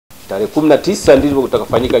Tarehe 19 ndivyo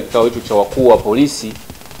kutakafanyika kikao hicho cha wakuu wa polisi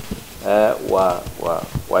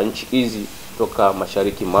wa nchi hizi kutoka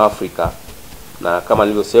Mashariki mwa Afrika, na kama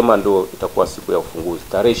nilivyosema ndio itakuwa siku ya ufunguzi.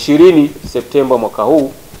 Tarehe 20 Septemba mwaka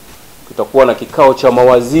huu tutakuwa na kikao cha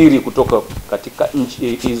mawaziri kutoka katika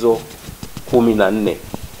nchi hizo 14,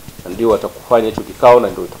 ndio watakufanya hicho kikao na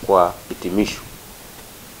ndio itakuwa hitimisho.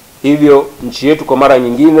 Hivyo nchi yetu kwa mara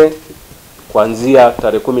nyingine kuanzia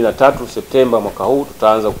tarehe 13 Septemba mwaka huu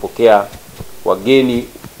tutaanza kupokea wageni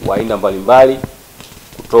wa aina mbalimbali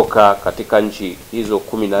kutoka katika nchi hizo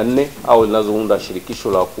 14 au zinazounda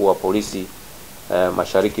shirikisho la wakuu wa polisi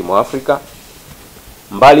Mashariki mwa Afrika.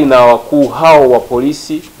 Mbali na wakuu hao wa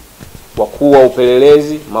polisi, wakuu wa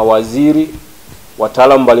upelelezi, mawaziri,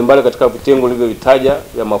 wataalamu mbalimbali katika vitengo nilivyovitaja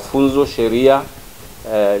vya mafunzo, sheria,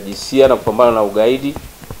 jinsia na kupambana na ugaidi.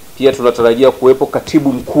 Pia tunatarajia kuwepo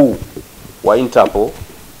katibu mkuu wa Interpol,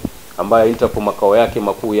 ambaye Interpol makao yake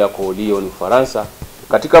makuu yako Lyon, Ufaransa.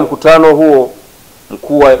 Katika mkutano huo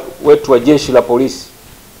mkuu wetu wa jeshi la polisi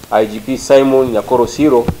IGP Simon Nyakoro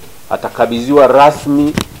Siro atakabidhiwa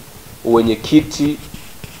rasmi uwenyekiti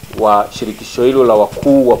wa shirikisho hilo la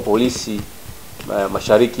wakuu wa polisi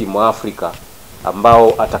Mashariki mwa Afrika,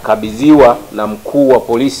 ambao atakabidhiwa na mkuu wa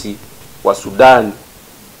polisi wa Sudan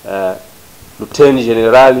Luteni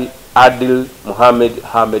Generali Adil Mohamed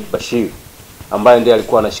Hamed Bashir, ambaye ndiye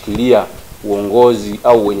alikuwa anashikilia uongozi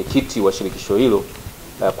au wenyekiti wa shirikisho hilo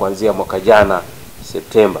kuanzia mwaka jana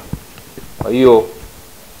Septemba. Kwa hiyo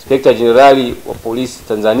Inspector Generali wa polisi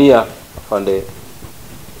Tanzania afande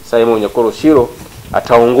Simon Nyakoro Siro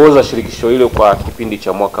ataongoza shirikisho hilo kwa kipindi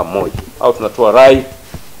cha mwaka mmoja. Au tunatoa rai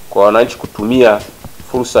kwa wananchi kutumia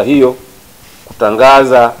fursa hiyo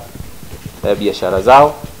kutangaza biashara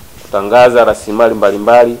zao, kutangaza rasilimali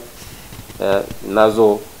mbalimbali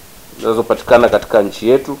zinazopatikana katika nchi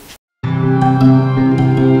yetu,